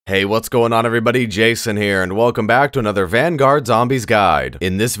Hey, what's going on everybody? Jason here, and welcome back to another Vanguard Zombies guide.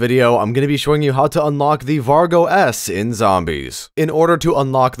 In this video, I'm going to be showing you how to unlock the Vargo-S in Zombies. In order to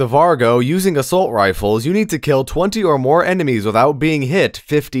unlock the Vargo using assault rifles, you need to kill 20 or more enemies without being hit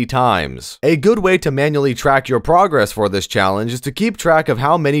 50 times. A good way to manually track your progress for this challenge is to keep track of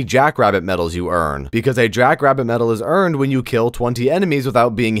how many Jackrabbit medals you earn, because a Jackrabbit medal is earned when you kill 20 enemies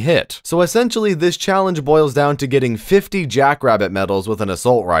without being hit. So essentially, this challenge boils down to getting 50 Jackrabbit medals with an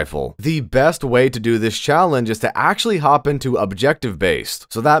assault rifle. The best way to do this challenge is to actually hop into objective-based.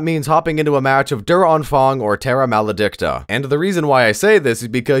 So that means hopping into a match of Der Anfang or Terra Maledicta. And the reason why I say this is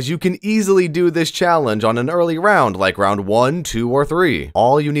because you can easily do this challenge on an early round, like round 1, 2, or 3.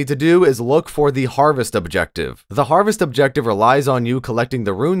 All you need to do is look for the Harvest objective. The Harvest objective relies on you collecting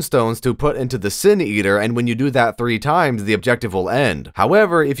the rune stones to put into the Sin Eater, and when you do that 3 times, the objective will end.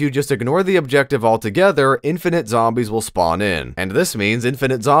 However, if you just ignore the objective altogether, infinite zombies will spawn in. And this means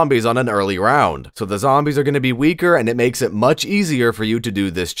infinite zombies on an early round. So the zombies are going to be weaker, and it makes it much easier for you to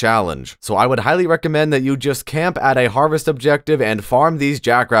do this challenge. So I would highly recommend that you just camp at a Harvest objective and farm these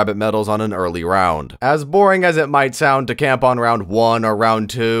Jackrabbit medals on an early round. As boring as it might sound to camp on round 1 or round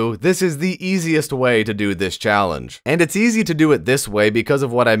 2, this is the easiest way to do this challenge. And it's easy to do it this way because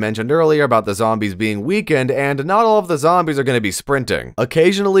of what I mentioned earlier about the zombies being weakened, and not all of the zombies are going to be sprinting.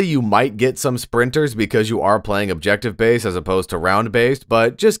 Occasionally you might get some sprinters because you are playing objective based as opposed to round based,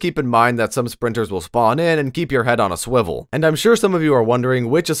 but just keep in mind that some sprinters will spawn in, and keep your head on a swivel. And I'm sure some of you are wondering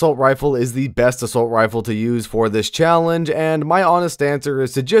which assault rifle is the best assault rifle to use for this challenge, and my honest answer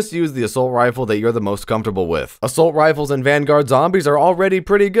is to just use the assault rifle that you're the most comfortable with. Assault rifles in Vanguard Zombies are already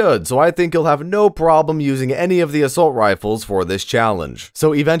pretty good, so I think you'll have no problem using any of the assault rifles for this challenge.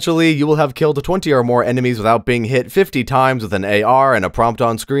 So eventually, you will have killed 20 or more enemies without being hit 50 times with an AR, and a prompt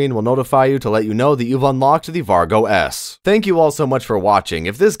on screen will notify you to let you know that you've unlocked the Vargo-S. Thank you all so much for watching.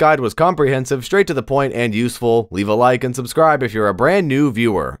 If this guide was comprehensive, straight to the point, and useful, leave a like and subscribe if you're a brand new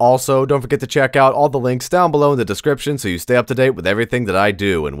viewer. Also, don't forget to check out all the links down below in the description so you stay up to date with everything that I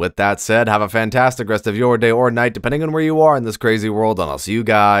do. And with that said, have a fantastic rest of your day or night, depending on where you are in this crazy world, and I'll see you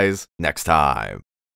guys next time.